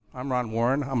I'm Ron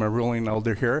Warren. I'm a ruling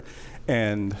elder here,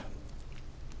 and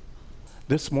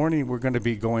this morning we're going to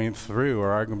be going through,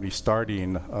 or I'm going to be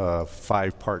starting a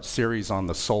 5-part series on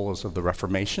the solas of the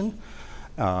Reformation,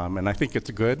 and I think it's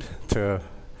good to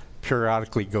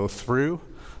periodically go through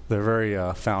the very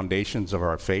foundations of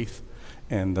our faith.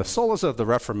 And the solas of the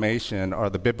Reformation are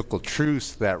the biblical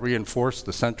truths that reinforce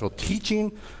the central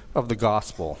teaching of the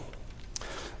gospel.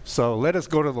 So let us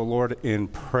go to the Lord in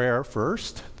prayer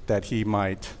first, that he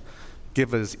might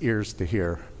give us ears to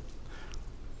hear.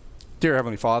 Dear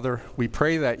Heavenly Father, we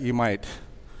pray that you might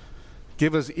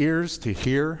give us ears to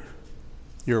hear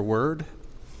your word,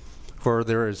 for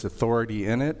there is authority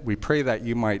in it. We pray that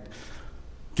you might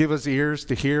give us ears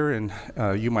to hear, and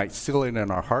you might seal it in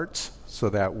our hearts so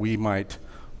that we might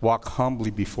walk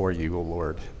humbly before you, O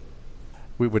Lord.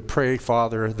 We would pray,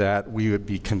 Father, that we would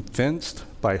be convinced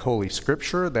by Holy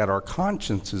Scripture that our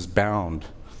conscience is bound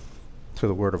to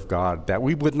the Word of God, that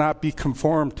we would not be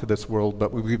conformed to this world,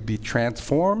 but we would be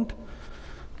transformed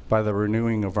by the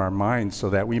renewing of our minds so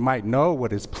that we might know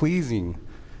what is pleasing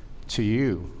to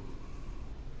you.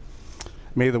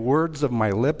 May the words of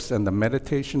my lips and the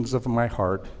meditations of my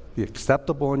heart be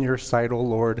acceptable in your sight, O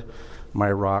Lord,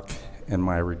 my rock and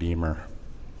my redeemer.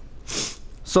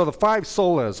 So the 5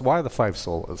 solas, why the 5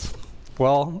 solas?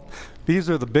 Well,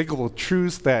 these are the biblical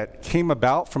truths that came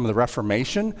about from the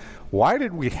Reformation. Why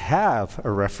did we have a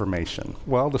Reformation?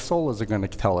 Well, the solas are going to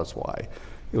tell us why.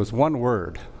 It was one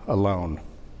word, alone.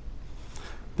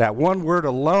 That one word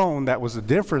alone, that was the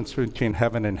difference between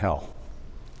heaven and hell.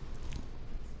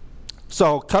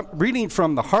 So reading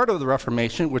from The Heart of the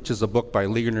Reformation, which is a book by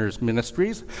Ligoniers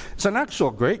Ministries, it's an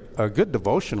actual good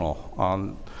devotional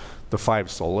on the 5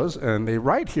 solas, and they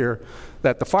write here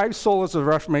that the 5 solas of the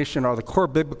Reformation are the core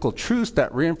biblical truths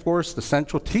that reinforce the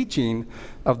central teaching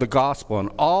of the gospel and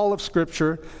all of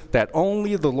Scripture, that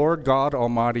only the Lord God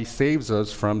Almighty saves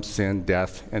us from sin,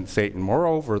 death, and Satan.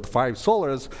 Moreover, the 5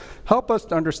 solas help us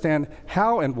to understand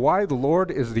how and why the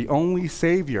Lord is the only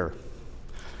Savior.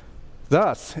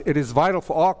 Thus, it is vital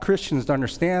for all Christians to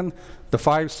understand the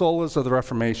 5 solas of the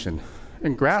Reformation.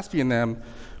 In grasping them,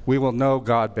 we will know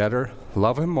God better,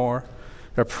 love him more,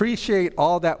 appreciate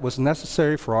all that was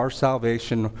necessary for our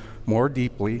salvation more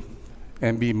deeply,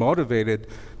 and be motivated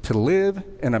to live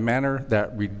in a manner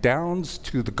that redounds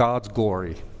to the God's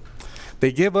glory.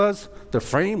 They give us the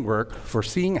framework for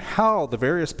seeing how the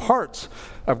various parts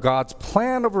of God's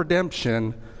plan of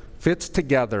redemption fits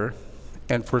together,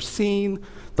 and for seeing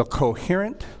the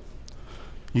coherent,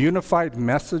 unified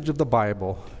message of the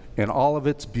Bible in all of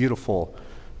its beautiful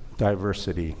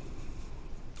diversity.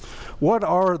 What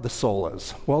are the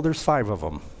solas? Well, there's 5 of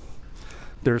them.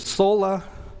 There's sola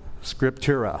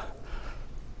scriptura.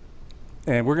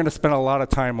 And we're going to spend a lot of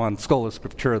time on sola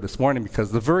scriptura this morning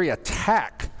because the very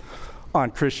attack on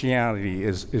Christianity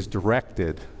is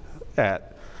directed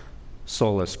at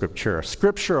sola scriptura.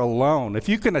 Scripture alone. If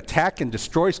you can attack and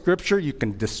destroy Scripture, you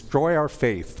can destroy our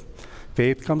faith.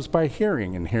 Faith comes by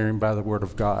hearing, and hearing by the Word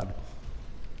of God.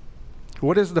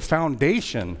 What is the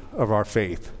foundation of our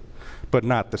faith, but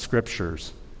not the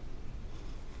Scriptures?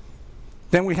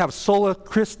 Then we have sola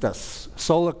Christus,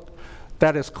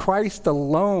 that is Christ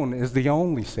alone is the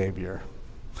only Savior.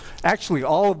 Actually,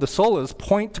 all of the solas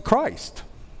point to Christ.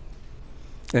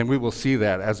 And we will see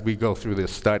that as we go through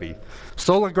this study.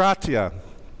 Sola gratia,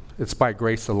 it's by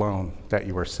grace alone that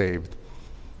you are saved.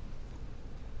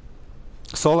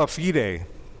 Sola fide,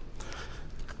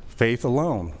 faith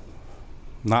alone,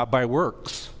 not by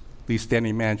works, lest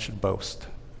any man should boast.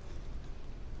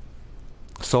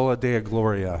 Sola Deo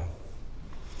Gloria,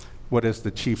 what is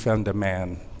the chief end of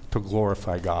man? To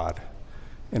glorify God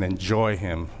and enjoy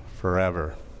him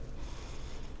forever.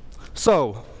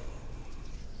 So,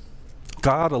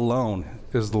 God alone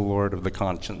is the Lord of the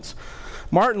conscience.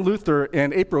 Martin Luther,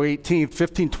 in April 18,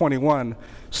 1521,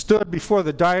 stood before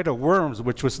the Diet of Worms,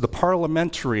 which was the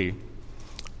parliamentary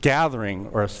gathering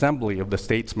or assembly of the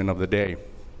statesmen of the day.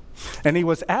 And he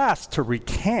was asked to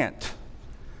recant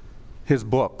his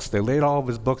books. They laid all of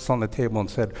his books on the table and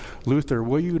said, Luther,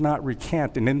 will you not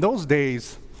recant? And in those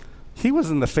days, he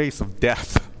was in the face of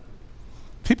death.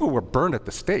 People were burned at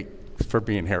the stake for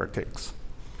being heretics.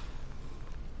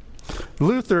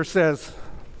 Luther says,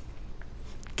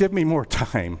 give me more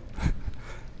time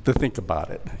to think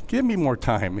about it. Give me more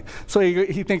time. So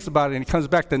he thinks about it, and he comes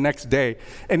back the next day,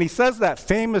 and he says that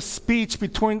famous speech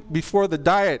before the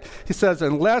Diet. He says,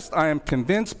 unless I am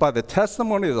convinced by the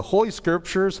testimony of the Holy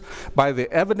Scriptures, by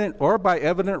evident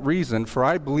reason, for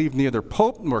I believe neither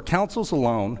Pope nor councils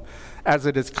alone, As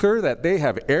it is clear that they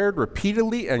have erred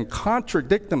repeatedly and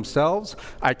contradict themselves,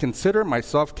 I consider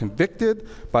myself convicted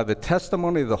by the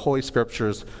testimony of the Holy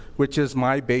Scriptures, which is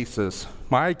my basis.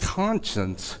 My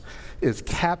conscience is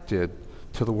captive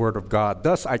to the Word of God.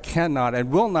 Thus I cannot and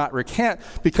will not recant,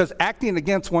 because acting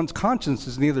against one's conscience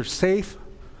is neither safe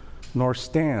nor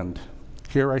stand.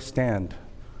 Here I stand.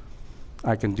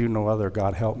 I can do no other.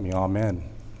 God help me. Amen.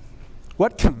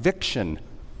 What conviction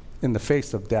in the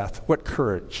face of death. What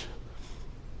courage.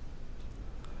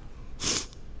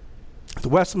 The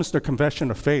Westminster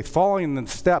Confession of Faith, following the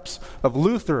steps of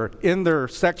Luther in their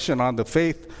section on the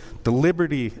faith, the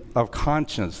liberty of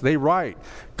conscience, they write,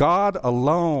 God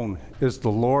alone is the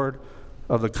Lord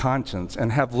of the conscience,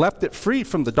 and have left it free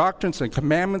from the doctrines and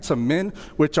commandments of men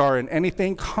which are in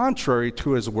anything contrary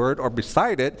to his word or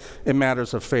beside it in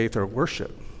matters of faith or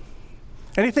worship.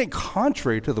 Anything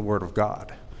contrary to the word of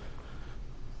God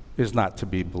is not to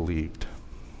be believed.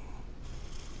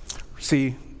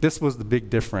 See, this was the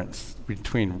big difference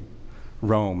between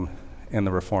Rome and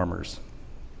the Reformers.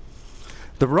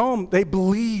 The Rome, they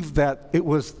believed that it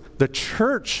was the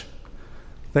church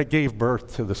that gave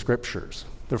birth to the scriptures.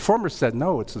 The Reformers said,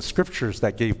 no, it's the scriptures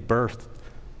that gave birth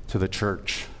to the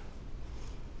church.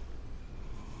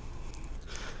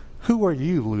 Who are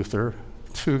you, Luther,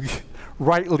 to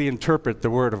rightly interpret the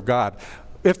word of God?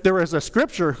 If there is a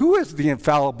scripture, who is the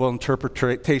infallible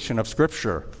interpretation of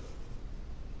scripture?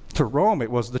 To Rome, it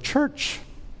was the church.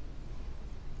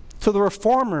 To the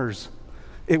Reformers,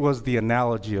 it was the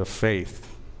analogy of faith.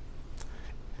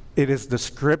 It is the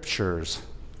scriptures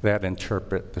that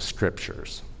interpret the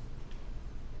scriptures.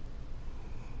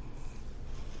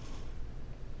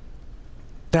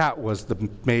 That was the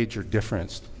major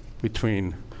difference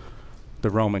between the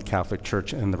Roman Catholic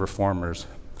Church and the Reformers.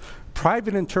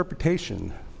 Private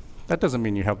interpretation, that doesn't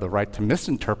mean you have the right to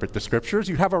misinterpret the scriptures.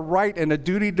 You have a right and a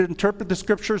duty to interpret the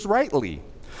scriptures rightly.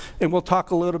 And we'll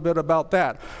talk a little bit about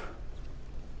that.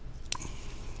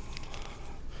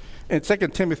 In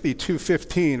 2 Timothy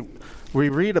 2:15, we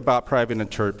read about private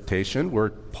interpretation where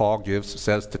Paul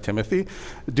says to Timothy,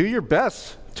 do your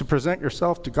best to present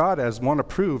yourself to God as one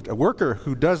approved, a worker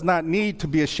who does not need to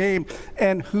be ashamed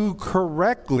and who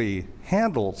correctly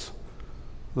handles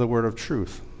the word of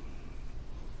truth.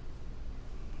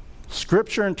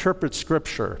 Scripture interprets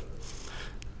Scripture.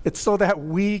 It's so that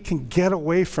we can get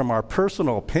away from our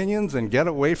personal opinions and get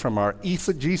away from our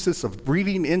eisegesis of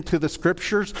reading into the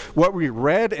Scriptures, what we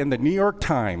read in the New York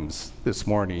Times this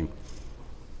morning.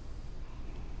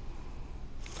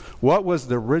 What was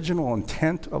the original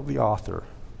intent of the author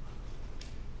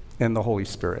and the Holy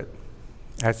Spirit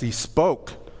as he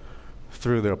spoke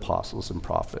through the apostles and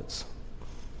prophets?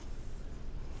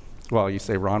 Well, you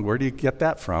say, Ron, where do you get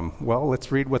that from? Well,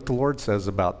 let's read what the Lord says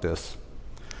about this.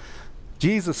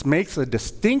 Jesus makes a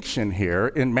distinction here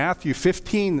in Matthew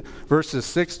 15, verses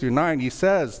 6 through 9. He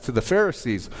says to the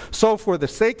Pharisees, so for the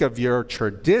sake of your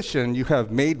tradition, you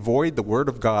have made void the word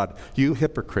of God, you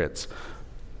hypocrites.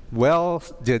 Well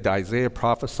did Isaiah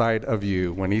prophesy of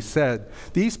you when he said,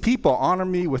 these people honor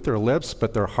me with their lips,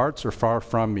 but their hearts are far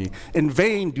from me. In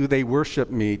vain do they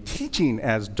worship me, teaching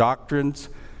as doctrines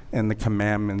and the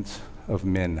commandments of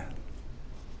men.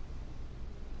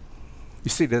 You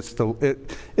see, it's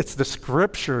the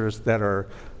scriptures that are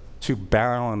to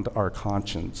bound our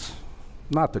conscience,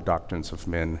 not the doctrines of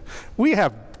men. We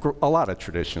have a lot of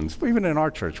traditions. Even in our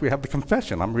church, we have the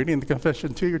confession. I'm reading the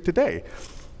confession to you today.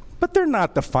 But they're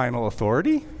not the final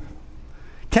authority.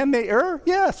 Can they err?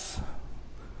 Yes.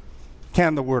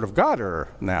 Can the Word of God err?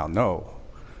 Now, no.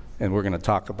 And we're going to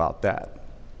talk about that.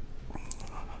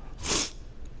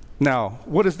 Now,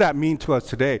 what does that mean to us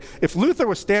today? If Luther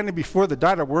was standing before the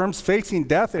diet of worms facing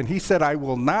death and he said, I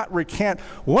will not recant,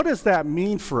 what does that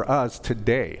mean for us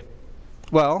today?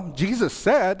 Well, Jesus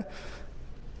said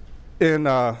in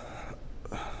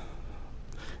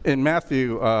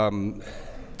Matthew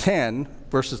 10,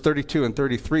 verses 32 and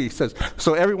 33, he says,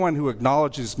 so everyone who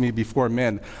acknowledges me before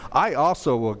men, I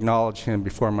also will acknowledge him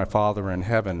before my Father in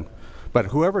heaven. But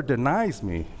whoever denies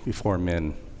me before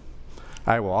men,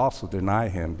 I will also deny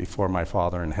him before my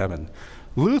Father in heaven.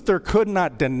 Luther could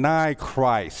not deny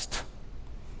Christ.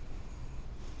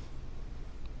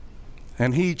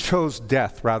 And he chose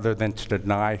death rather than to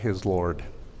deny his Lord.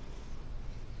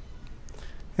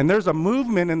 And there's a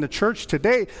movement in the church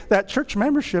today that church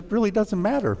membership really doesn't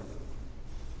matter.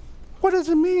 What does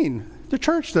it mean? The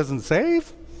church doesn't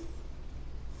save.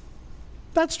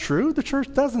 That's true. The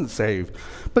church doesn't save.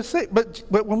 But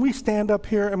when we stand up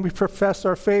here and we profess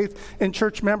our faith in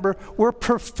church member, we're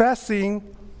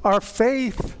professing our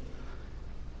faith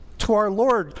to our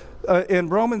Lord. In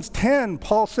Romans 10,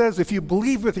 Paul says, if you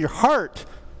believe with your heart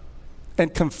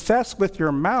and confess with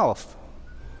your mouth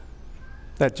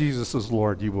that Jesus is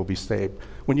Lord, you will be saved.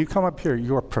 When you come up here,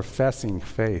 you are professing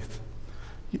faith.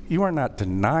 You are not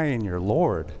denying your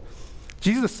Lord.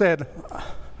 Jesus said,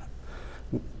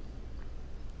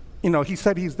 he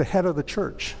said he's the head of the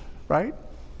church, right?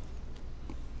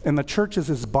 And the church is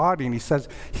his body, and he says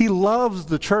he loves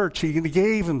the church. He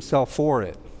gave himself for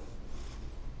it.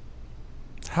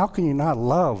 How can you not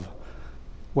love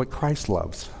what Christ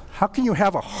loves? How can you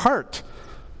have a heart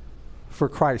for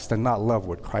Christ and not love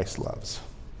what Christ loves?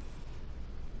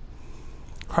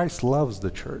 Christ loves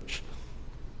the church.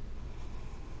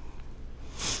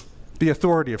 The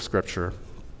authority of Scripture.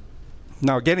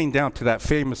 Now, getting down to that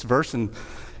famous verse in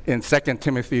 2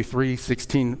 Timothy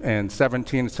 3:16 and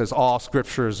 17, it says, all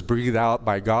Scripture is breathed out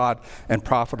by God and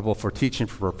profitable for teaching,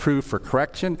 for reproof, for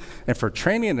correction, and for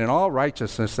training in all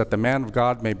righteousness, that the man of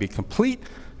God may be complete,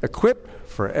 equipped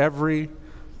for every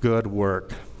good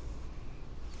work.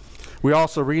 We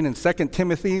also read in 2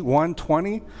 Timothy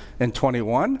 1:20 and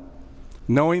 21,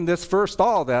 knowing this first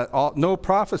no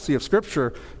prophecy of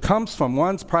Scripture comes from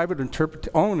one's private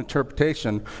own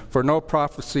interpretation, for no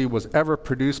prophecy was ever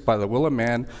produced by the will of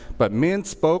man, but men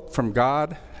spoke from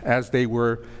God as they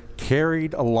were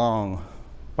carried along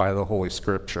by the Holy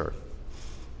Scripture.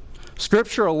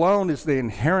 Scripture alone is the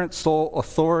inherent sole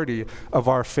authority of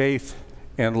our faith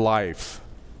and life.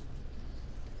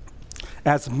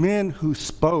 As men who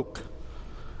spoke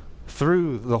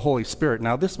through the Holy Spirit.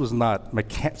 Now, this was not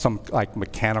some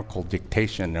mechanical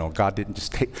dictation. God didn't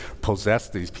just possess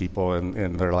these people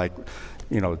and they're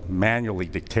manually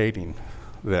dictating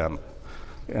them.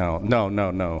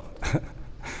 No.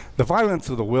 The violence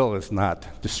of the will is not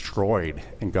destroyed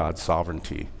in God's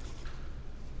sovereignty.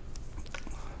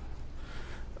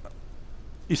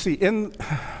 You see, in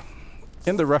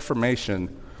the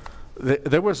Reformation,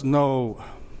 there was no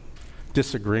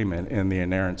disagreement in the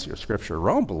inerrancy of Scripture.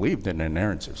 Rome believed in the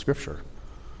inerrancy of Scripture.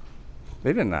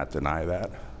 They did not deny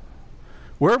that.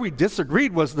 Where we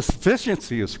disagreed was the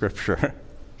sufficiency of Scripture.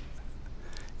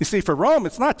 You see, for Rome,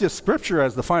 it's not just Scripture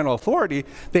as the final authority.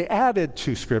 They added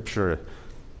to Scripture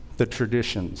the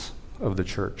traditions of the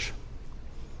church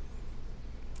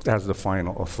as the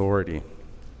final authority.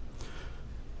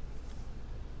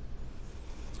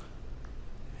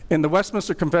 In the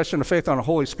Westminster Confession of Faith on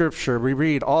Holy Scripture, we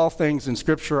read, all things in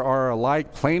Scripture are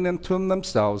alike plain unto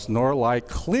themselves, nor alike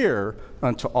clear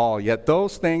unto all. Yet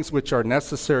those things which are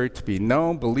necessary to be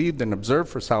known, believed, and observed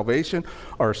for salvation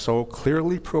are so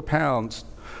clearly propound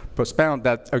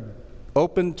that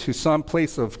open to some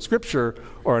place of Scripture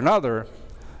or another,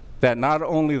 that not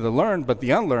only the learned but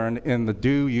the unlearned in the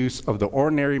due use of the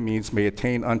ordinary means may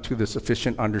attain unto the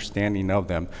sufficient understanding of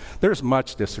them. There's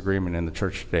much disagreement in the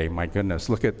church today. My goodness,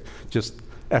 look at just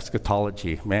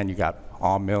eschatology. Man, you got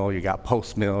all-mill, you got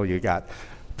post-mill, you got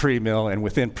pre-mill, and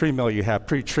within pre-mill you have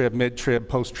pre-trib, mid-trib,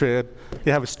 post-trib.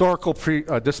 You have historical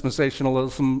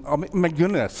dispensationalism. Oh, my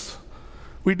goodness,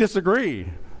 we disagree.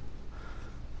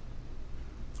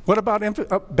 What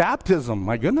about baptism?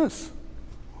 My goodness.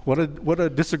 What a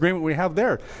disagreement we have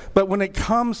there. But when it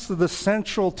comes to the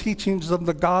central teachings of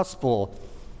the gospel,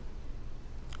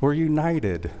 we're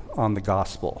united on the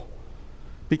gospel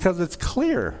because it's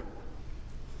clear.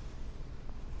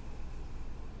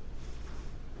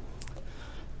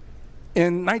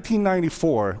 In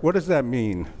 1994, what does that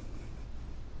mean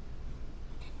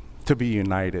to be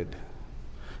united?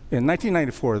 In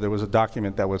 1994, there was a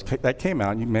document that came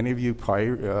out, and many of you probably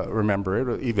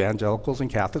remember it, evangelicals and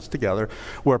Catholics together,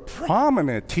 where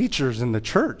prominent teachers in the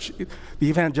church, the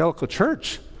evangelical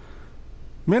church,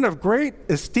 men of great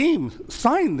esteem,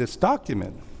 signed this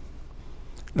document.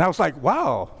 And I was like,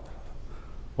 wow.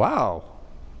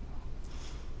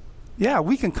 Yeah,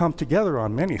 we can come together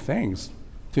on many things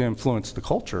to influence the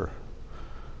culture.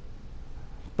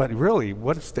 But really,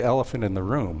 what is the elephant in the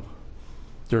room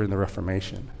during the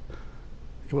Reformation?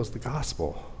 It was the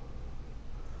gospel.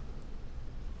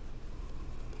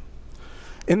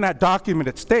 In that document,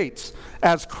 it states,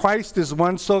 as Christ is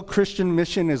one, so Christian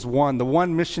mission is one. The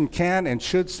one mission can and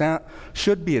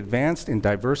should be advanced in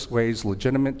diverse ways.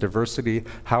 Legitimate diversity,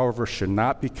 however, should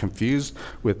not be confused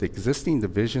with existing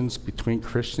divisions between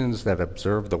Christians that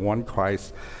observe the one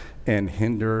Christ and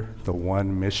hinder the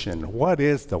one mission. What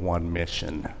is the one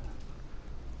mission?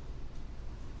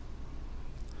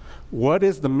 What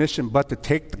is the mission but to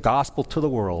take the gospel to the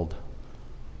world?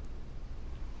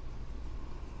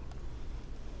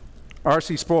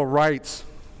 R.C. Sproul writes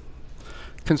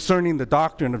concerning the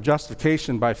doctrine of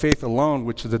justification by faith alone,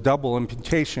 which is the double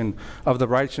imputation of the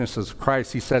righteousness of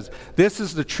Christ. He says, this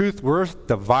is the truth worth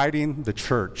dividing the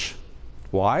church.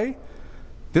 Why?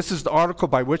 This is the article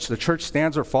by which the church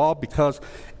stands or falls because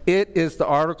it is the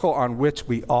article on which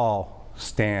we all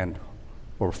stand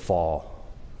or fall.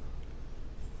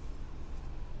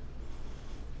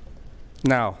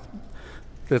 Now,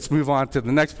 let's move on to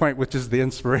the next point, which is the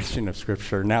inspiration of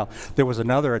Scripture. Now, there was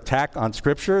another attack on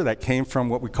Scripture that came from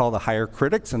what we call the higher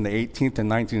critics in the 18th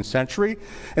and 19th century.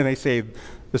 And they say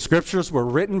the Scriptures were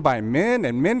written by men,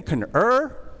 and men can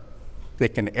err. They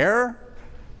can err.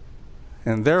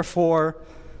 And therefore,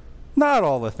 not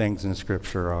all the things in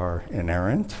Scripture are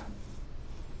inerrant.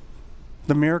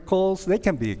 The miracles, they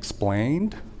can be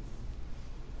explained.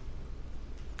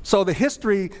 So they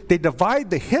divide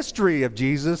the history of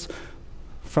Jesus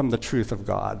from the truth of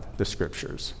God, the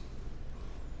Scriptures.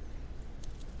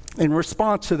 In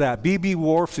response to that, B.B.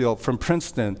 Warfield from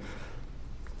Princeton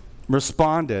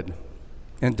responded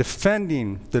in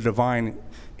defending the divine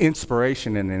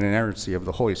inspiration and inerrancy of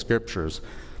the Holy Scriptures.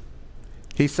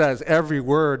 He says, every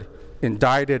word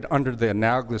indicted under the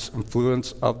analogous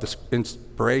influence of the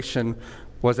inspiration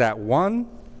was at one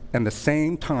and the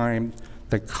same time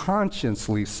the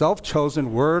consciously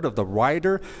self-chosen word of the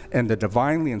writer and the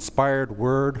divinely inspired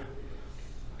word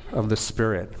of the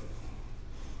Spirit.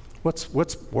 What's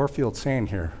Warfield saying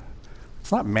here?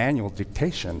 It's not manual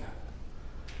dictation.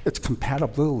 It's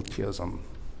compatibilityism.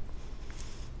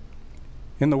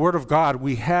 In the Word of God,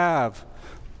 we have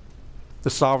the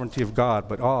sovereignty of God,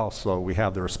 but also we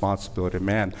have the responsibility of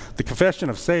man. The Confession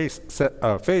of Faith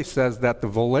says that the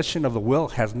volition of the will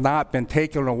has not been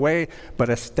taken away, but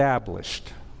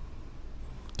established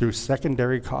through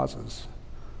secondary causes.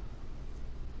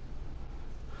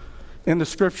 In the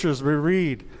Scriptures, we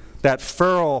read that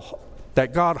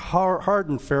God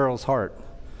hardened Pharaoh's heart.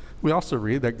 We also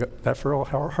read that Pharaoh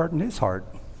hardened his heart.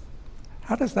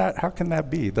 How can that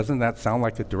be? Doesn't that sound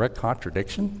like a direct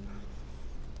contradiction?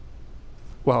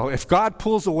 Well, if God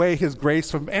pulls away his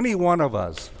grace from any one of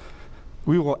us,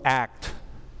 we will act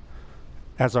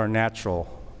as our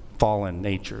natural fallen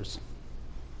natures.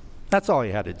 That's all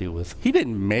he had to do with. He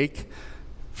didn't make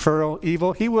Pharaoh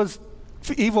evil. He was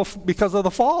evil because of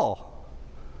the fall.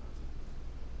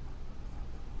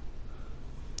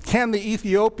 Can the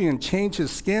Ethiopian change his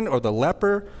skin or the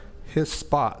leper his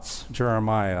spots?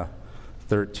 Jeremiah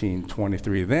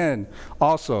 13:23. Then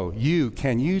also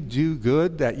can you do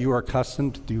good that you are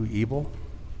accustomed to do evil?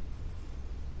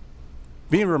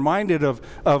 Being reminded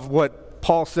of what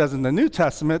Paul says in the New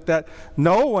Testament, that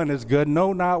no one is good,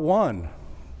 no, not one.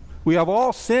 We have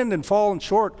all sinned and fallen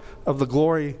short of the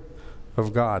glory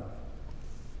of God.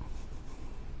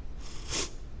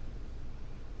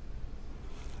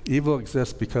 Evil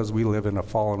exists because we live in a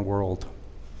fallen world.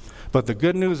 But the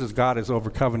good news is God is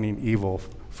overcoming evil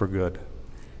for good.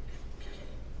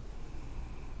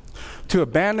 To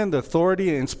abandon the authority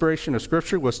and inspiration of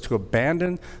Scripture was to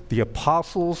abandon the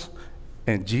apostles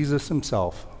and Jesus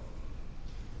himself.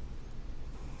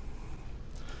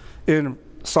 In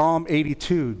Psalm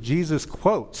 82, Jesus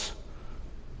quotes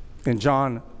in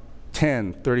John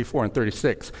 10:34 and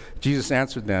 36, Jesus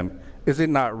answered them, "Is it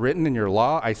not written in your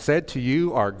law, I said to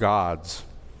you are gods?"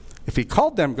 If he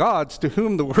called them gods to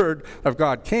whom the word of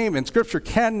God came, and Scripture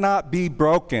cannot be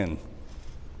broken.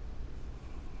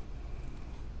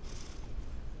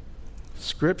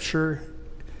 Scripture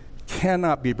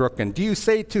cannot be broken. Do you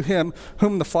say to him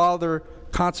whom the Father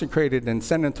consecrated and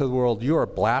sent into the world, you are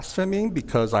blaspheming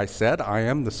because I said I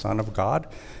am the Son of God?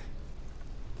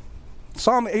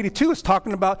 Psalm 82 is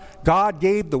talking about God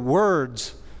gave the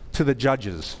words to the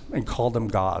judges and called them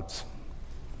gods.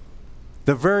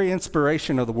 The very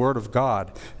inspiration of the Word of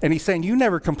God. And he's saying, you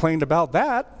never complained about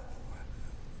that.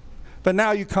 But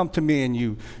now you come to me and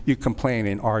you complain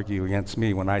and argue against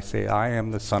me when I say I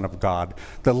am the Son of God,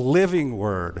 the living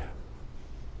Word.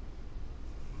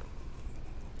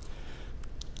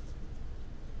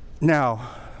 Now,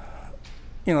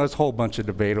 there's a whole bunch of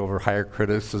debate over higher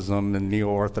criticism and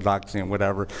neo-orthodoxy and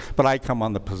whatever, but I come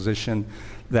on the position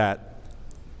that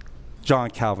John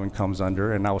Calvin comes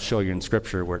under, and I'll show you in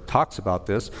Scripture where it talks about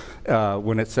this,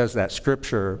 when it says that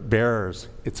Scripture bears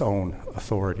its own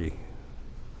authority.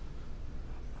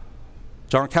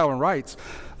 John Calvin writes,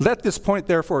 "Let this point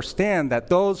therefore stand, that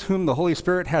those whom the Holy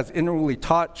Spirit has inwardly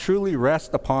taught truly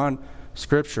rest upon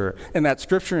Scripture, and that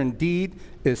Scripture indeed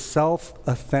is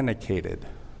self-authenticated.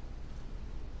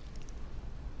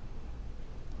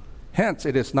 Hence,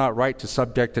 it is not right to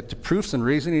subject it to proofs and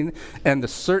reasoning and the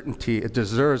certainty it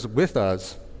deserves with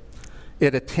us.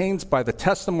 It attains by the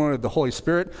testimony of the Holy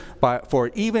Spirit,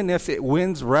 for even if it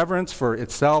wins reverence for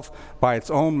itself by its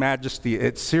own majesty,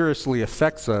 it seriously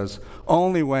affects us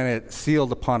only when it's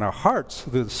sealed upon our hearts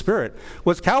through the Spirit."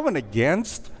 Was Calvin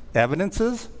against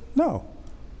evidences? No.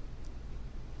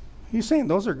 He's saying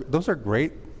those are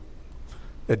great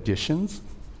additions,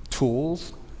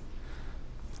 tools.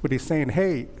 But he's saying,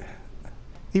 hey,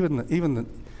 even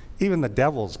the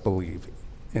devils believe.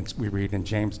 We read in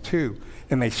James 2,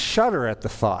 and they shudder at the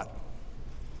thought.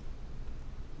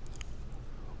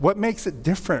 What makes it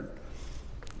different?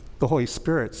 The Holy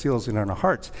Spirit seals it in our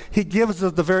hearts. He gives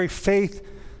us the very faith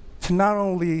to not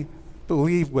only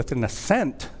believe with an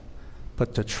assent,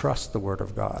 but to trust the Word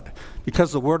of God.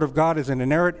 Because the Word of God is an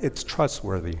inerrant, it's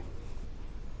trustworthy.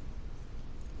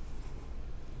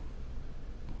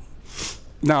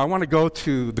 Now, I want to go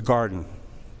to the garden,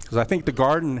 because I think the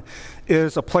garden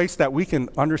is a place that we can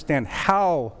understand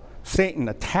how Satan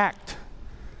attacked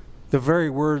the very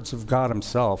words of God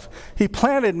himself. He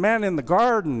planted man in the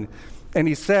garden, and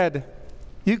he said,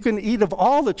 you can eat of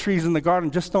all the trees in the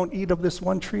garden, just don't eat of this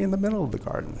one tree in the middle of the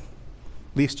garden,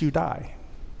 lest you die.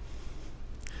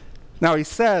 Now, he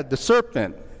said, the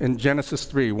serpent in Genesis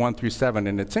 3, 1 through 7,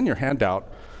 and it's in your handout,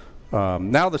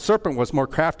 now the serpent was more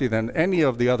crafty than any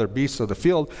of the other beasts of the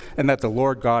field, and that the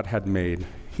Lord God had made.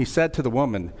 He said to the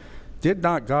woman, did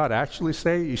not God actually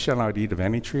say, you shall not eat of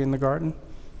any tree in the garden?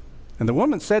 And the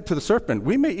woman said to the serpent,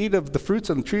 we may eat of the fruits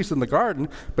of the trees in the garden,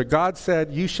 but God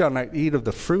said, you shall not eat of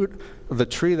the fruit of the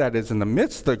tree that is in the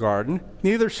midst of the garden,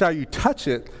 neither shall you touch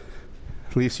it,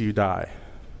 lest you die.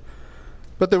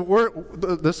 But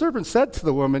the serpent said to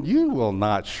the woman, you will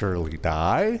not surely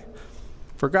die,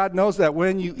 for God knows that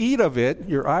when you eat of it,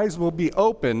 your eyes will be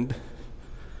opened,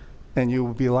 and you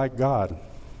will be like God.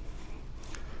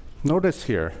 Notice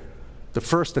here, the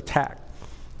first attack,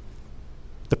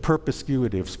 the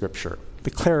perspicuity of Scripture,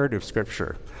 the clarity of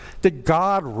Scripture. Did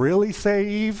God really say,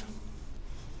 Eve?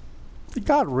 Did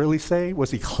God really say?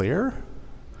 Was he clear?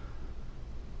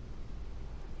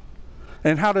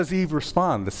 And how does Eve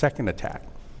respond, the second attack?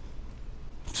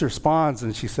 She responds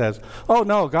and she says, oh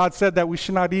no, God said that we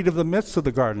should not eat of the midst of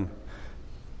the garden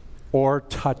or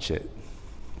touch it.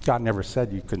 God never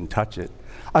said you couldn't touch it.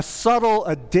 A subtle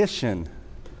addition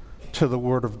to the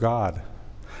Word of God.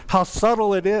 How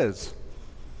subtle it is.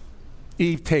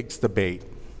 Eve takes the bait.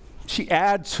 She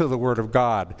adds to the Word of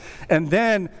God. And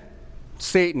then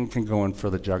Satan can go in for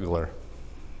the jugular.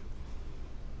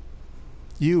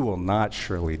 You will not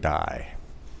surely die.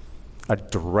 A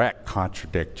direct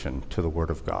contradiction to the Word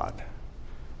of God.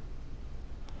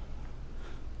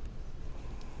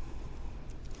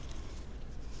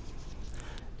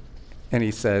 And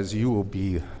he says, you will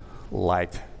be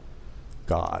like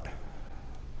God.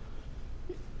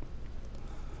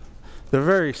 The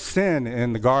very sin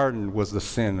in the garden was the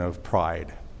sin of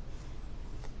pride.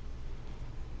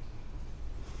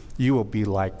 You will be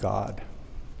like God.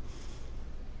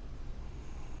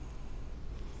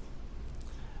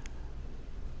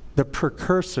 The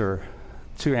precursor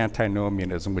to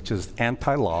antinomianism, which is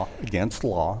anti-law, against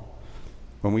law.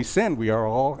 When we sin, we are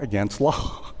all against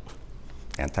law.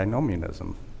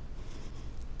 Antinomianism.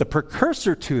 The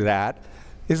precursor to that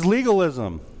is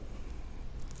legalism.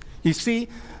 You see,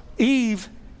 Eve,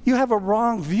 you have a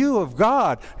wrong view of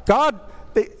God.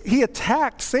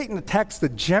 Satan attacks the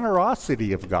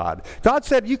generosity of God. God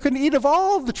said, you can eat of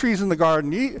all of the trees in the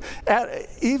garden.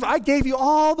 Eve, I gave you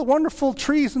all the wonderful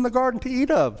trees in the garden to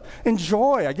eat of.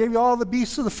 Enjoy. I gave you all the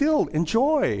beasts of the field.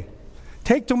 Enjoy.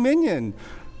 Take dominion.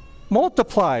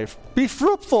 Multiply. Be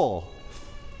fruitful.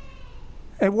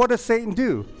 And what does Satan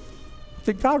do?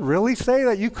 Did God really say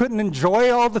that you couldn't enjoy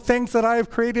all the things that I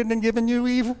have created and given you,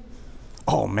 Eve?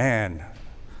 Oh, man.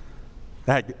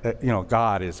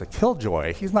 God is a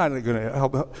killjoy. He's not going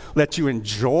to let you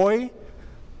enjoy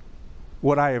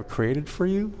what I have created for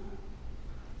you.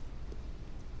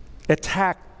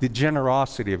 Attack the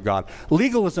generosity of God.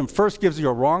 Legalism first gives you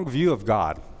a wrong view of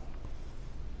God.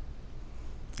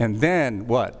 And then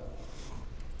what?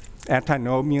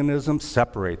 Antinomianism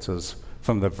separates us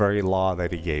from the very law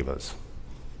that he gave us.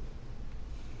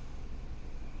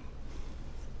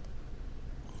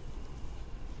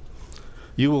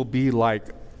 You will be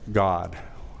like God.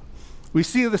 We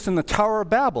see this in the Tower of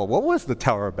Babel. What was the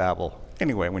Tower of Babel?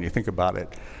 Anyway, when you think about it,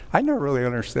 I never really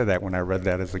understood that when I read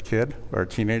that as a kid or a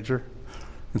teenager,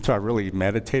 until I really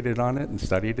meditated on it and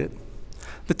studied it.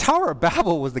 The Tower of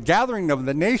Babel was the gathering of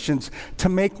the nations to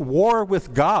make war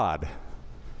with God.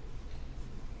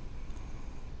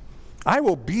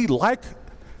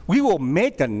 We will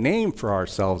make a name for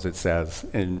ourselves, it says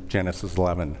in Genesis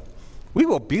 11. We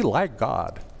will be like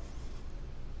God.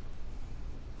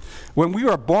 When we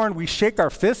are born, we shake our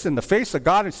fists in the face of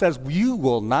God and says, you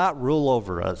will not rule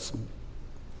over us.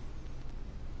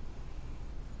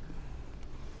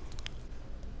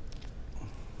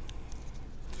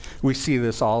 We see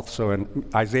this also in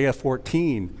Isaiah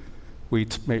 14,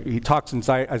 He talks in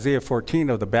Isaiah 14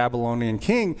 of the Babylonian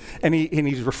king, and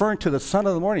he's referring to the son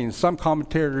of the morning. Some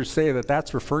commentators say that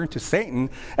that's referring to Satan,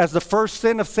 as the first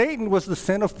sin of Satan was the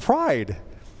sin of pride.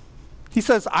 He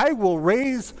says, I will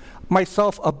raise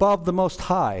myself above the Most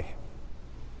High.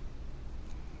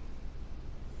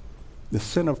 The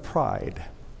sin of pride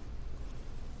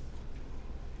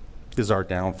is our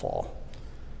downfall.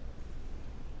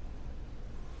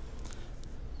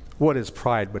 What is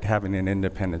pride but having an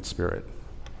independent spirit?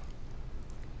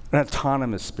 An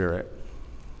autonomous spirit.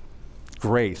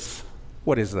 Grace.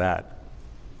 What is that?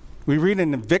 We read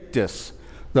in Invictus,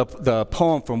 the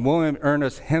poem from William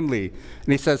Ernest Henley,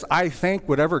 and he says, I thank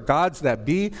whatever gods that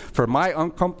be, for my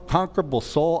unconquerable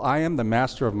soul, I am the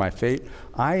master of my fate.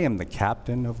 I am the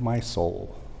captain of my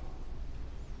soul.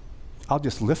 I'll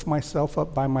just lift myself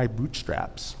up by my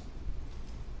bootstraps.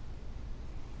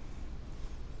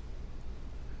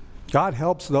 God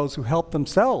helps those who help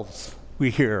themselves, we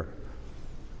hear,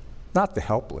 not the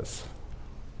helpless.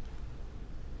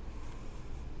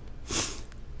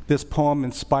 This poem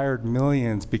inspired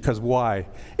millions because why?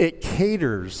 It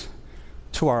caters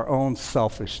to our own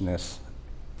selfishness,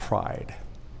 pride.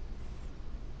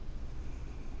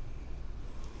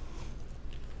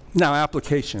 Now,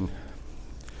 application.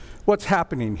 What's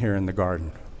happening here in the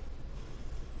garden?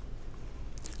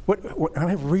 When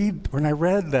I read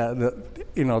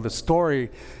the story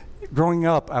growing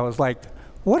up, I was like,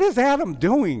 what is Adam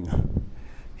doing?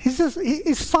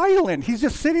 He's silent. He's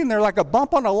just sitting there like a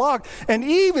bump on a log. And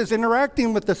Eve is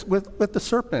interacting with the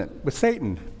serpent, with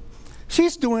Satan.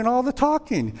 She's doing all the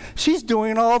talking. She's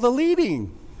doing all the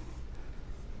leading.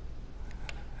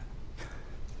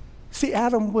 See,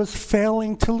 Adam was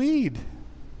failing to lead.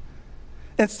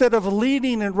 Instead of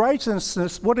leading in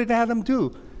righteousness, what did Adam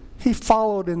do? He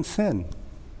followed in sin.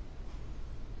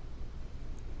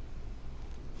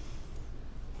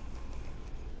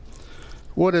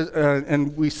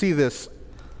 And we see this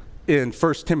in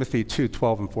 1 Timothy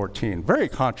 2:12 and 14. Very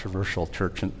controversial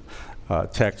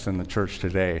text in the church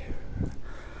today.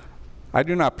 I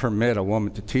do not permit a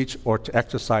woman to teach or to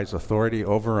exercise authority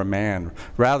over a man.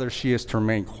 Rather, she is to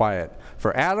remain quiet.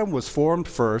 For Adam was formed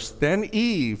first, then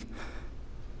Eve,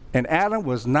 and Adam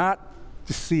was not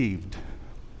deceived.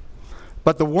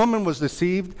 But the woman was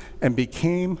deceived and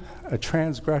became a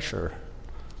transgressor.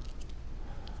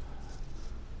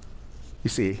 You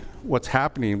see, what's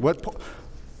happening, what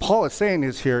Paul is saying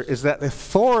is that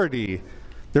authority,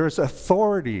 there is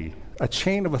authority, a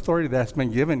chain of authority that's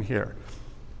been given here.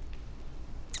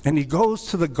 And he goes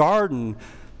to the garden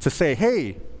to say,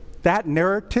 hey, that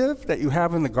narrative that you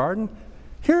have in the garden,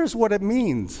 here's what it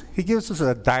means. He gives us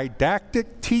a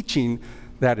didactic teaching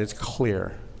that is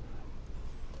clear.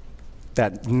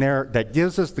 That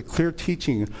gives us the clear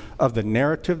teaching of the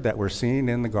narrative that we're seeing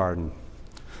in the garden.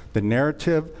 The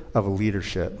narrative of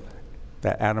leadership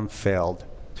that Adam failed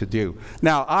to do.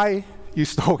 Now, I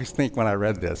used to always think when I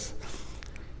read this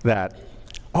that,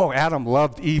 Adam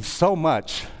loved Eve so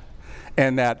much,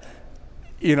 and that,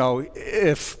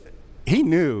 if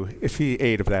he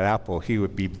ate of that apple, he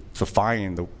would be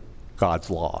defying God's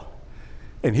law.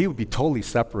 And he would be totally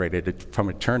separated from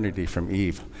eternity from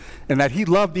Eve. And that he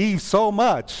loved Eve so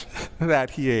much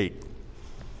that he ate.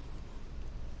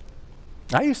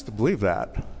 I used to believe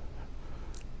that.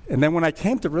 And then when I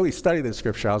came to really study the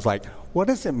scripture, I was like, what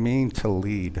does it mean to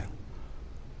lead?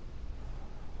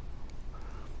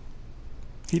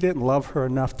 He didn't love her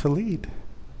enough to lead.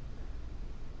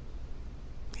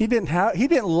 He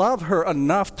didn't love her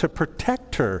enough to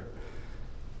protect her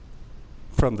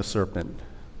from the serpent.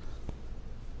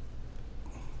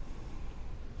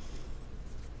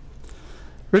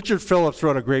 Richard Phillips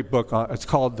wrote a great book. It's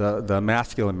called The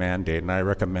Masculine Mandate, and I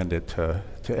recommend it to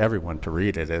everyone to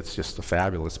read it. It's just a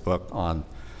fabulous book on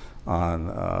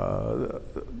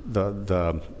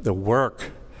the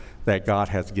work that God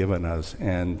has given us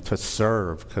and to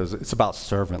serve, because it's about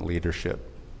servant leadership.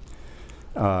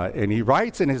 And he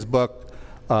writes in his book,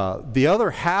 the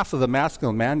other half of the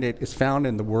masculine mandate is found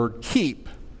in the word keep.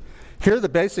 Here the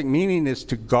basic meaning is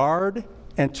to guard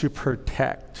and to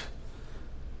protect.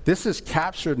 This is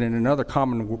captured in another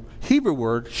common Hebrew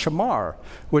word, shamar,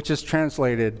 which is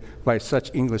translated by such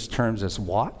English terms as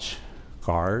watch,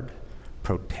 guard,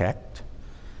 protect,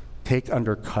 take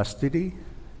under custody,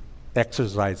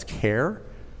 exercise care.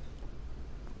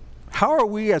 How are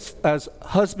we as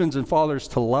husbands and fathers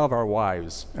to love our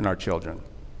wives and our children?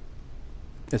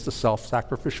 It's a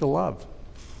self-sacrificial love.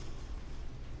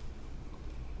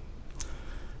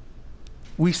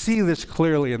 We see this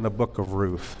clearly in the book of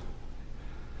Ruth.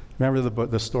 Remember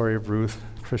the story of Ruth?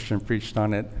 Christian preached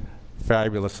on it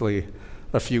fabulously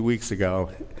a few weeks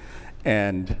ago.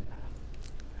 And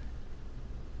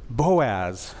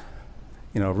Boaz,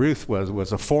 Ruth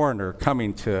was a foreigner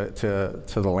coming to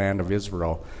the land of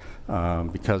Israel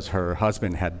because her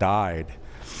husband had died.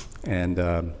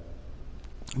 And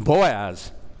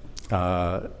Boaz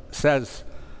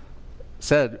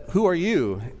said, "Who are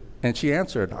you?" And she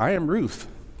answered, "I am Ruth,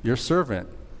 your servant.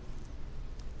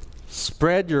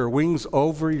 Spread your wings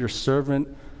over your servant,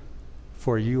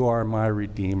 for you are my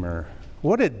redeemer."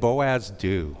 What did Boaz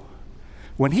do?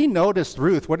 When he noticed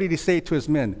Ruth, what did he say to his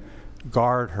men?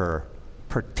 Guard her,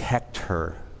 protect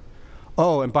her.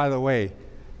 Oh, and by the way,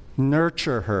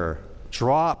 nurture her,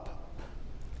 drop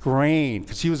grain,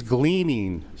 because she was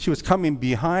gleaning. She was coming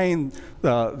behind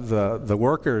the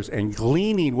workers and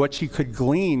gleaning what she could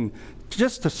glean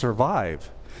just to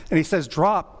survive. And he says,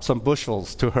 drop some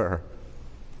bushels to her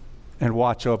and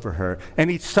watch over her. And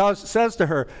he says to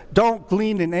her, don't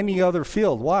glean in any other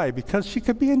field. Why? Because she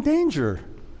could be in danger.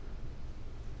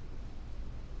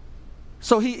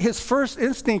 So his first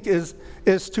instinct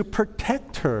is to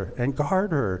protect her and guard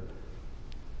her,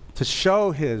 to show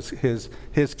his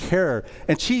care.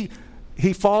 And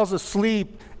he falls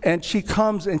asleep, and she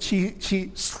comes and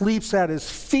she sleeps at his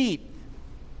feet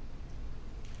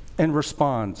and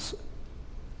responds,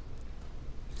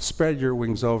 "Spread your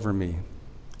wings over me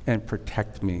and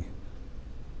protect me."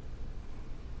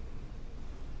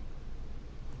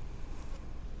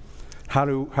 How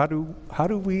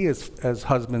do we as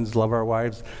husbands love our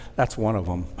wives? That's one of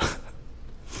them.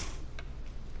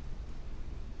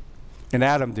 And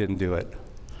Adam didn't do it.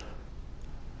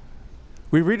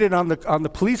 We read it on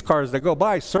the police cars that go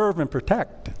by, serve and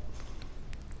protect.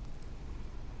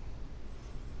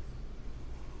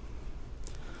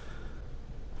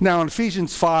 Now in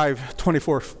Ephesians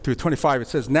 5:24-25, it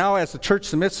says, "Now as the church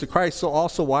submits to Christ, so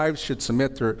also wives should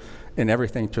submit in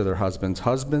everything to their husbands.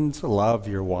 Husbands, love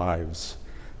your wives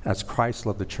as Christ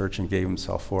loved the church and gave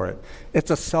himself for it."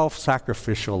 It's a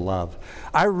self-sacrificial love.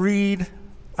 I read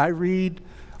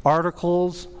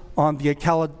articles on the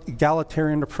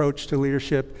egalitarian approach to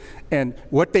leadership, and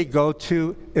what they go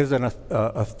to is an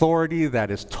authority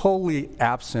that is totally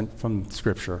absent from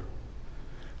Scripture.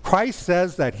 Christ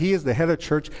says that he is the head of the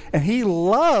church, and he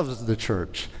loves the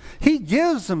church. He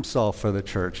gives himself for the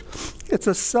church. It's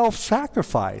a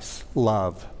self-sacrifice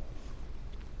love.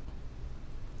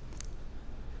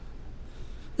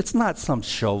 It's not some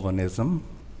chauvinism.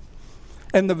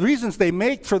 And the reasons they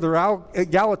make for their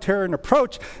egalitarian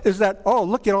approach is that, oh,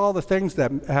 look at all the things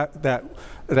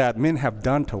that men have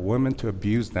done to women to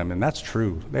abuse them. And that's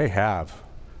true. They have.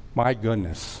 My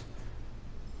goodness.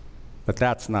 But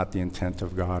that's not the intent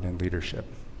of God in leadership.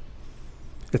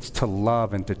 It's to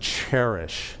love and to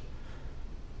cherish.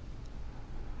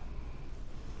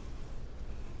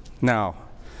 Now,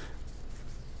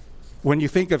 when you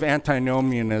think of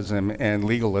antinomianism and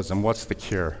legalism, what's the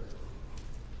cure?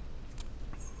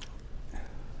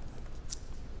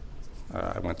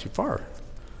 I went too far.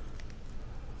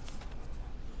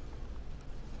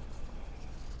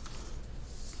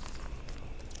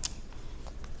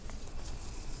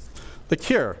 The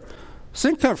cure.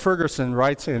 Sinclair Ferguson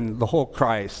writes in The Whole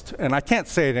Christ, and I can't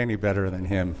say it any better than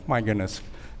him. My goodness,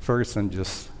 Ferguson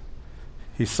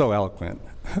he's so eloquent.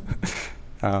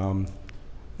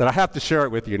 That I have to share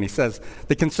it with you. And he says,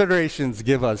 the considerations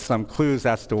give us some clues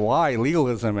as to why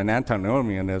legalism and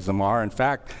antinomianism are, in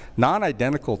fact,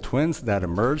 non-identical twins that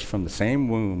emerged from the same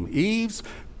womb. Eve's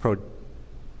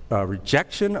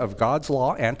rejection of God's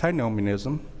law,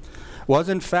 antinomianism, was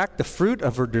in fact the fruit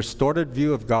of her distorted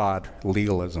view of God,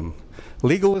 legalism.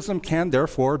 Legalism can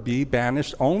therefore be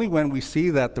banished only when we see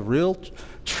that the real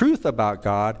truth about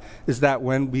God is that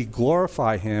when we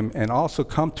glorify him and also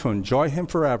come to enjoy him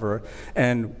forever,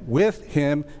 and with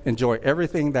him enjoy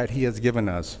everything that he has given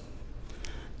us.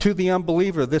 To the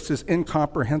unbeliever, this is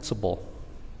incomprehensible.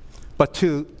 But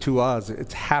to us,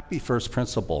 it's happy first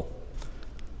principle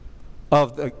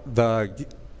of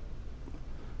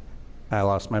I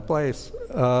lost my place.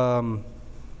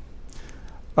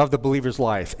 Of the believer's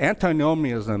life.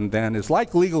 Antinomianism, then, is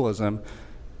like legalism,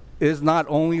 is not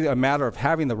only a matter of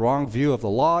having the wrong view of the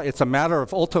law, it's a matter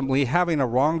of ultimately having a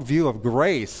wrong view of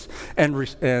grace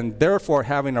and therefore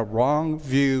having a wrong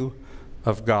view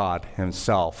of God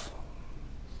himself.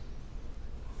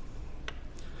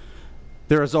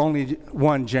 There is only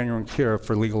one genuine cure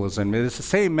for legalism. It is the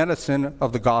same medicine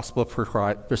of the gospel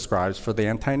prescribes for the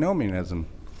antinomianism.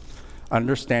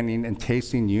 Understanding and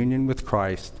tasting union with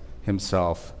Christ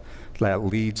himself that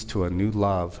leads to a new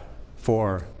love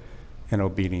for and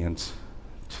obedience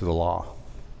to the law.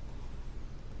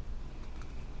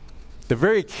 The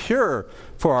very cure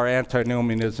for our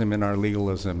antinomianism and our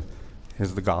legalism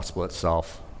is the gospel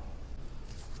itself.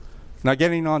 Now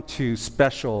getting on to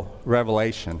special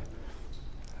revelation.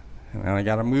 And I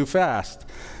got to move fast.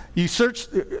 You search,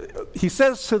 he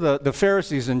says to the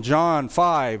Pharisees in John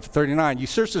 5:39, you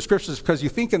search the scriptures because you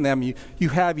think in them you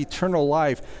have eternal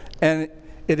life, and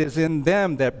it is in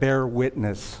them that bear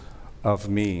witness of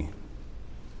me.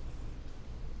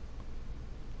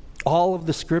 All of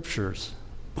the scriptures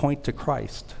point to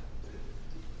Christ.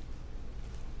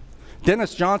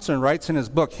 Dennis Johnson writes in his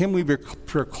book, Him We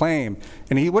Proclaim,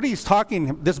 and what he's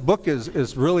talking, this book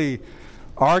is really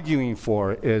arguing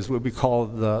for is what we call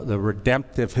the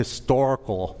redemptive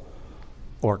historical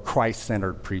or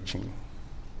Christ-centered preaching.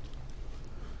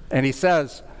 And he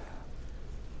says,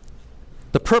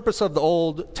 the purpose of the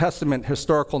Old Testament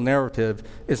historical narrative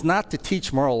is not to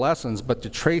teach moral lessons, but to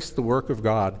trace the work of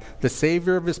God, the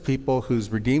Savior of his people, whose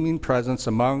redeeming presence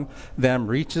among them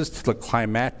reaches to the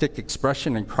climactic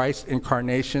expression in Christ's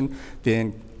incarnation, the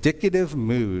indicative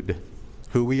mood,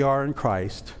 who we are in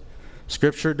Christ.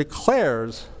 Scripture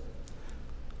declares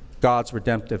God's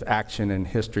redemptive action in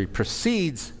history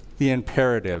precedes the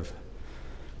imperative,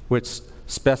 which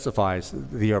specifies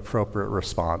the appropriate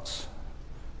response.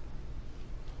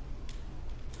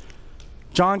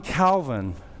 John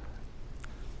Calvin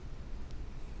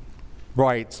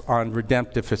writes on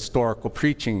redemptive historical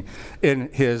preaching in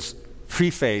his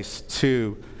preface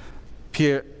to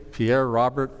Pierre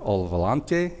Robert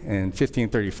Olivante in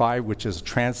 1535, which is a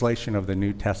translation of the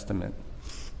New Testament.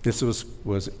 This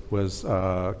was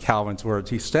Calvin's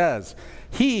words. He says,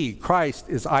 He, Christ,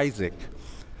 is Isaac,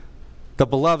 the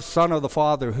beloved son of the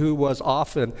Father, who was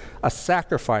often a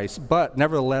sacrifice, but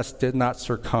nevertheless did not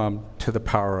succumb to the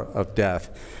power of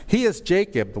death. He is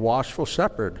Jacob, the watchful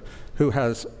shepherd, who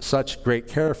has such great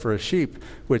care for his sheep,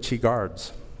 which he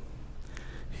guards.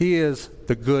 He is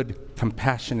the good,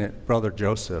 compassionate brother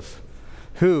Joseph,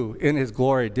 who in his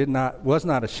glory was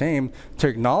not ashamed to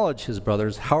acknowledge his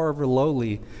brothers, however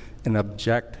lowly and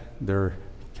abject their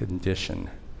condition.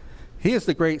 He is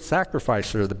the great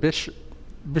sacrificer, the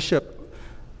Bishop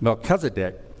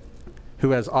Melchizedek,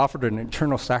 who has offered an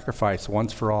eternal sacrifice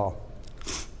once for all.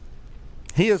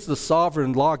 He is the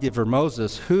sovereign lawgiver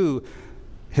Moses, who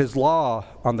his law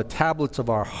on the tablets of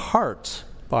our hearts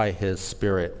by his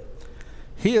Spirit.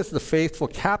 He is the faithful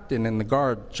captain in the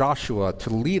guard, Joshua, to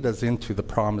lead us into the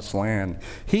promised land.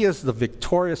 He is the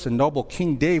victorious and noble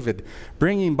King David,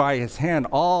 bringing by his hand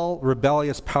all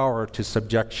rebellious power to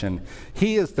subjection.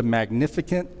 He is the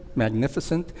magnificent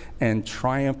and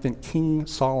triumphant King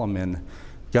Solomon,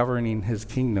 governing his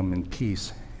kingdom in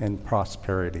peace and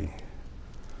prosperity.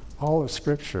 All of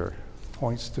Scripture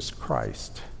points to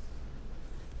Christ.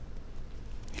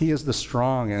 He is the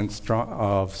strong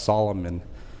of Solomon,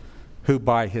 who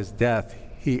by his death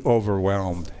he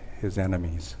overwhelmed his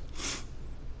enemies.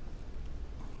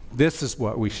 This is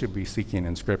what we should be seeking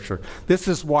in Scripture. This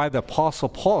is why the Apostle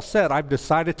Paul said, I've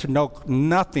decided to know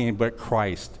nothing but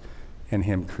Christ and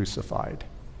him crucified.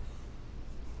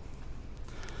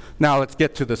 Now let's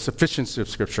get to the sufficiency of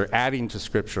Scripture, adding to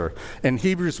Scripture. In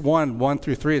Hebrews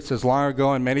 1:1-3, it says, long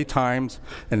ago and many times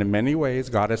and in many ways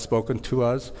God has spoken to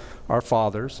us, our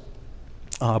fathers,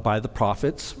 by the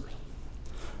prophets.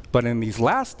 But in these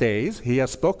last days, he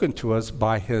has spoken to us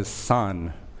by his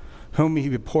Son, whom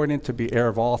he appointed to be heir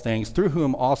of all things, through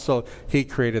whom also he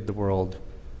created the world.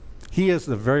 He is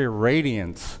the very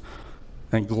radiance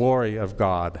and glory of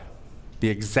God, the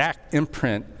exact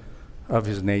imprint of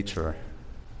his nature.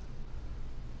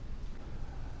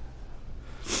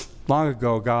 Long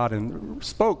ago, God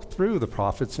spoke through the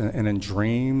prophets and in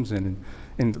dreams and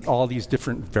in all these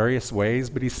different various ways,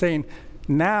 but he's saying,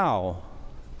 now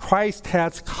Christ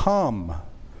has come.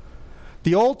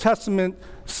 The Old Testament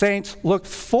saints looked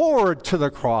forward to the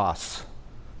cross.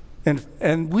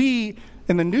 And we,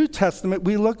 in the New Testament,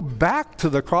 we look back to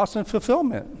the cross and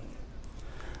fulfillment.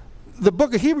 The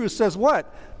book of Hebrews says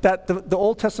what? That the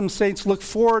Old Testament saints look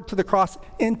forward to the cross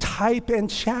in type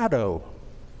and shadow.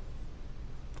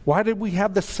 Why did we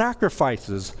have the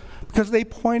sacrifices? Because they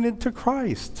pointed to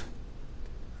Christ.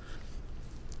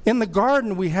 In the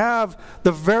garden, we have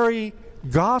the very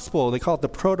gospel. They call it the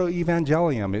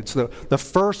proto-evangelium. It's the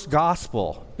first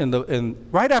gospel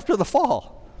right after the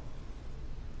fall.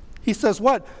 He says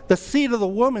what? The seed of the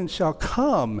woman shall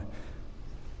come,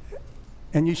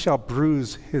 and you shall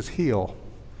bruise his heel.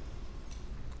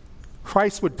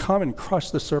 Christ would come and crush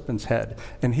the serpent's head,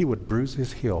 and he would bruise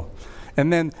his heel.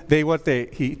 And then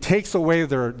he takes away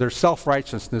their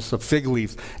self-righteousness of fig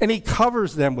leaves, and he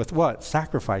covers them with what?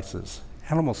 Sacrifices,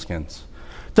 animal skins,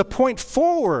 to point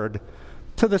forward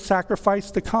to the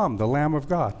sacrifice to come, the Lamb of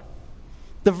God.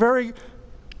 The very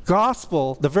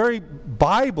gospel, the very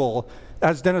Bible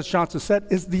as Dennis Johnson said,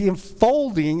 is the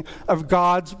unfolding of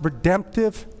God's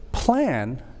redemptive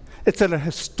plan. It's a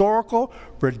historical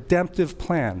redemptive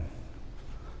plan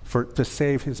to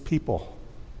save his people.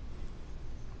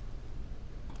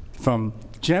 From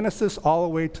Genesis all the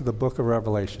way to the book of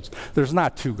Revelations. There's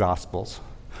not 2 gospels.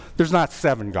 There's not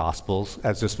 7 gospels,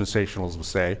 as dispensationalists would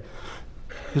say.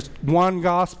 There's one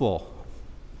gospel.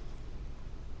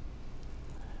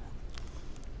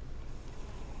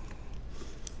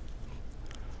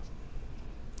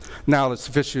 Now, the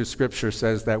sufficiency of Scripture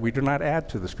says that we do not add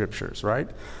to the Scriptures, right?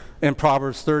 In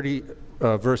Proverbs 30,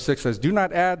 verse 6 says, "Do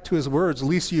not add to his words,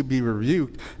 lest you be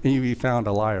rebuked and you be found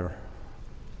a liar."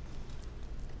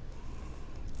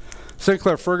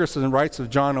 Sinclair Ferguson writes of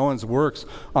John Owen's works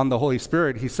on the Holy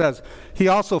Spirit. He says, he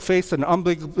also faced an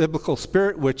unbiblical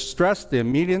spirit which stressed the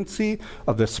immediacy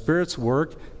of the Spirit's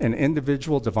work and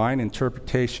individual divine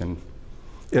interpretation.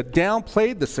 It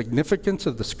downplayed the significance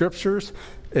of the Scriptures,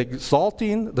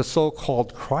 exalting the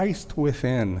so-called Christ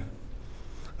within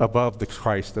above the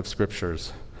Christ of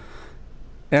Scriptures,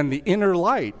 and the inner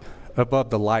light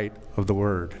above the light of the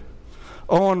Word.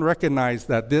 Owen recognized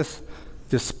that this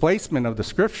displacement of the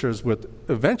Scriptures would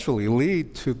eventually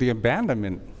lead to the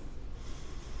abandonment.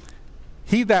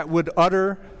 He that would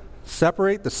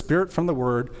separate the Spirit from the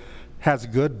Word has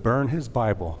good burn his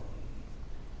Bible.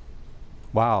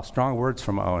 Wow, strong words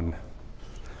from Owen.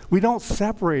 We don't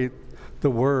separate the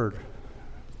Word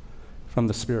from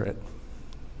the Spirit.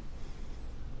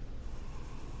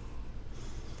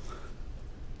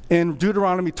 In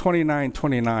Deuteronomy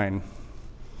 29:29,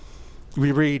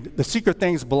 we read, "The secret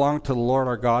things belong to the Lord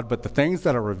our God, but the things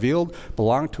that are revealed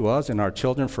belong to us and our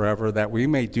children forever, that we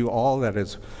may do all that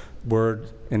is word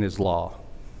in his law."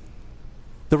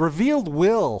 The revealed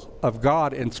will of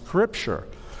God in Scripture.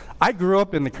 I grew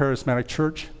up in the charismatic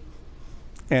church,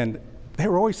 and they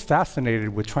were always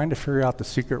fascinated with trying to figure out the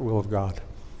secret will of God.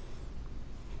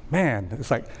 Man,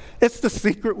 it's the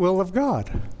secret will of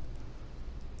God.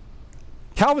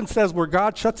 Calvin says, where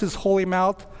God shuts his holy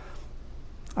mouth,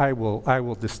 I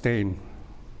will disdain.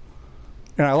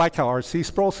 And I like how R.C.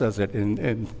 Sproul says it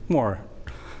in more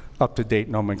up-to-date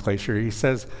nomenclature. He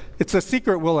says, it's a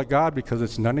secret will of God because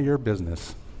it's none of your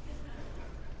business.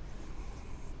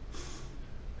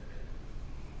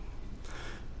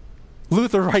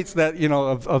 Luther writes that,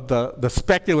 of the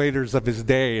speculators of his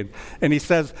day, and he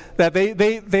says that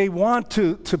they want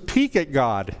to peek at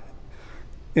God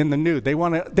in the nude. They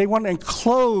want to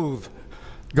enclose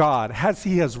God as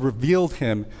he has revealed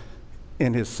him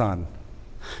in his Son.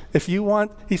 If you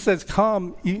want, he says,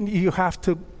 come, you have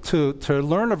to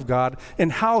learn of God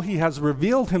and how he has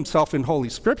revealed himself in Holy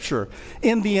Scripture,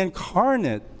 in the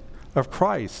incarnate of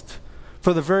Christ.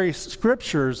 For the very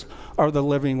Scriptures are the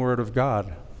living Word of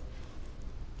God.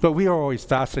 But we are always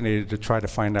fascinated to try to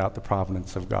find out the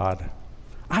providence of God.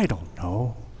 I don't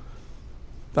know.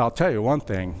 But I'll tell you one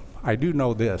thing. I do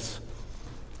know this.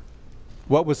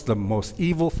 What was the most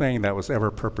evil thing that was ever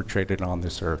perpetrated on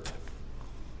this earth?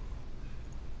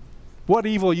 What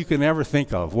evil you can ever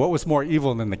think of? What was more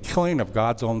evil than the killing of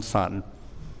God's own Son?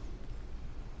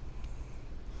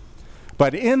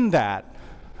 But in that,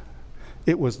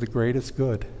 it was the greatest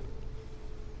good.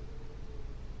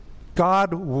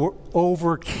 God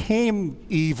overcame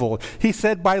evil. He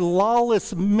said by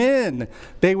lawless men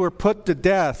they were put to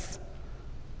death.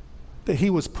 That he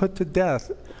was put to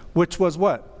death, which was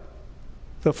what?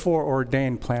 The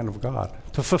foreordained plan of God.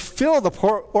 To fulfill the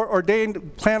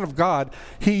foreordained plan of God,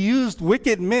 he used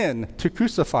wicked men to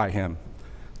crucify him,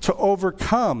 to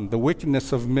overcome the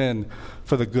wickedness of men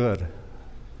for the good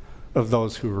of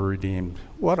those who were redeemed.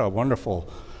 What a wonderful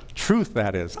truth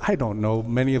that is. I don't know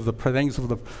many of the things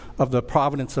of the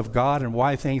providence of God and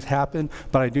why things happen,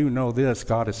 but I do know this: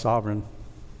 God is sovereign,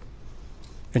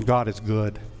 and God is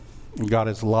good, and God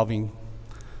is loving,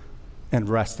 and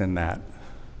rest in that.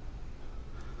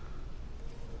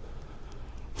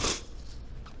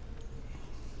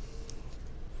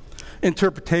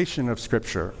 Interpretation of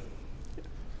Scripture.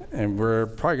 And we're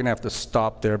probably going to have to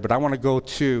stop there, but I want to go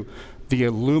to the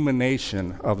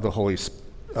illumination of the Holy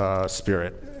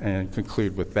Spirit and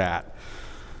conclude with that.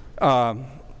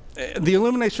 The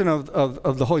illumination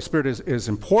of the Holy Spirit is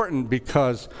important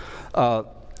because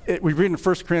we read in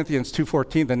 1 Corinthians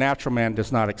 2:14, the natural man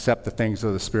does not accept the things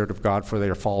of the Spirit of God, for they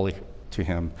are folly to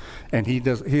him. And he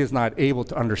is not able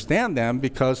to understand them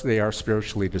because they are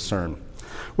spiritually discerned.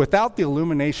 Without the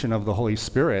illumination of the Holy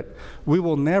Spirit, we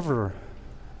will never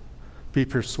be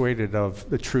persuaded of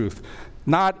the truth.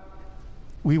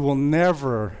 We will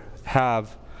never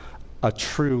have a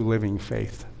true living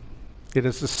faith. It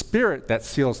is the Spirit that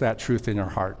seals that truth in our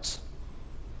hearts.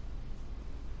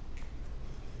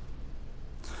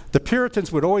 The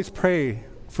Puritans would always pray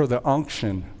for the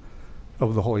unction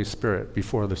of the Holy Spirit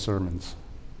before the sermons.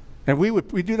 And we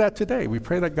do that today. We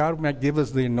pray that God might give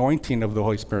us the anointing of the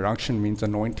Holy Spirit. Unction means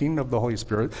anointing of the Holy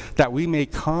Spirit, that we may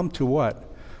come to what?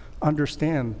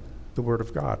 Understand the Word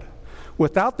of God.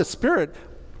 Without the Spirit,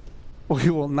 we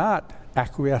will not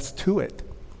acquiesce to it.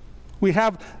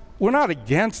 We're not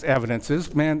against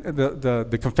evidences. Man,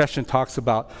 the confession talks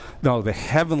about the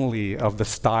heavenly of the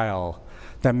style,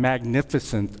 the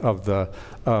magnificent of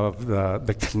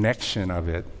the connection of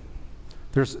it.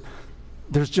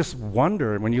 There's just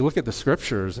wonder. When you look at the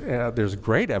scriptures, there's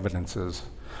great evidences.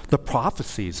 The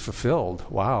prophecies fulfilled.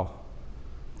 Wow.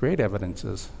 Great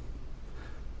evidences.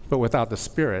 But without the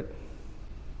Spirit,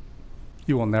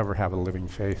 you will never have a living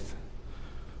faith.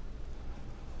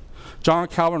 John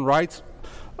Calvin writes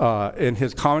in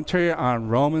his commentary on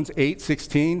Romans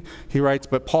 8:16, he writes,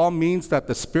 "But Paul means that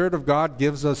the Spirit of God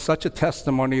gives us such a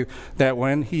testimony that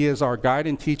when he is our guide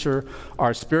and teacher,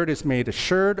 our spirit is made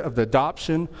assured of the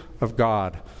adoption of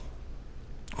God.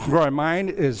 For our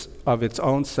mind is of its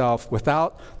own self,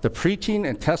 without the preaching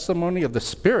and testimony of the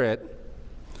Spirit,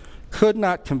 could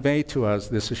not convey to us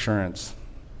this assurance."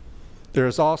 There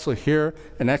is also here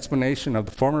an explanation of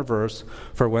the former verse,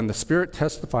 for when the Spirit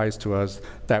testifies to us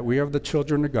that we are the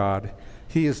children of God,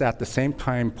 he is at the same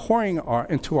time pouring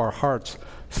into our hearts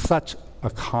such a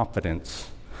confidence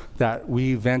that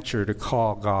we venture to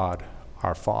call God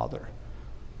our Father.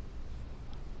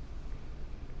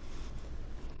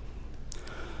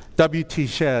 W.T.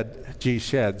 G.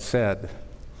 Shedd said,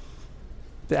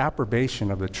 "The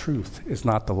approbation of the truth is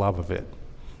not the love of it."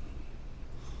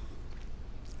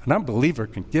 An unbeliever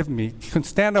can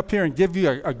stand up here and give you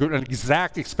an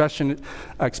exact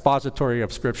expository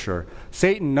of Scripture.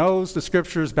 Satan knows the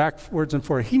Scriptures backwards and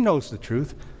forwards. He knows the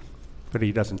truth, but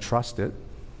he doesn't trust it.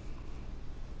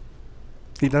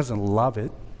 He doesn't love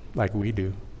it like we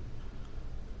do.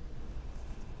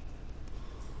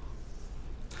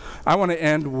 I want to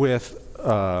end with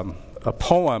a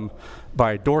poem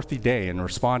by Dorothy Day in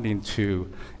responding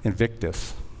to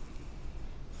Invictus.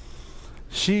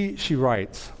 She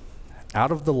writes,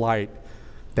 "Out of the light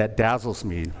that dazzles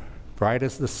me, bright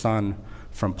as the sun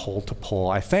from pole to pole,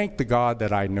 I thank the God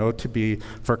that I know to be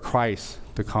for Christ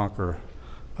the conqueror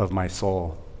of my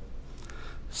soul.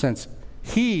 Since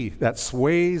he that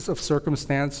sways of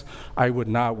circumstance, I would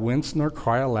not wince nor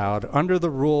cry aloud. Under the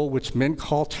rule which men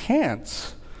call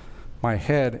chance, my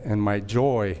head and my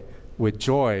joy with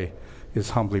joy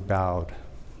is humbly bowed.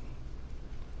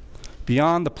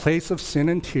 Beyond the place of sin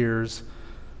and tears,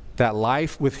 that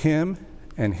life with him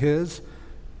and his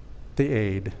the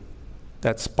aid,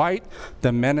 that spite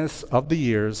the menace of the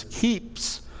years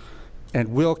keeps and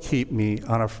will keep me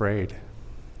unafraid.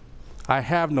 I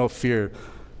have no fear,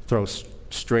 throw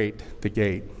straight the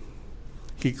gate.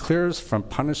 He clears from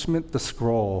punishment the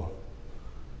scroll.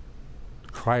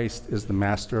 Christ is the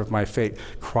master of my fate.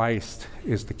 Christ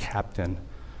is the captain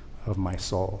of my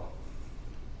soul."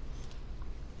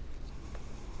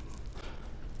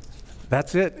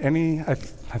 That's it. I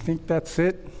think that's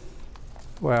it.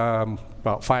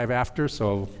 About 5 after,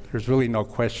 so there's really no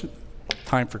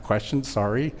time for questions,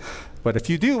 sorry. But if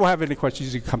you do have any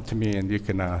questions, you can come to me and you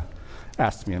can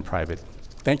ask me in private.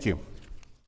 Thank you.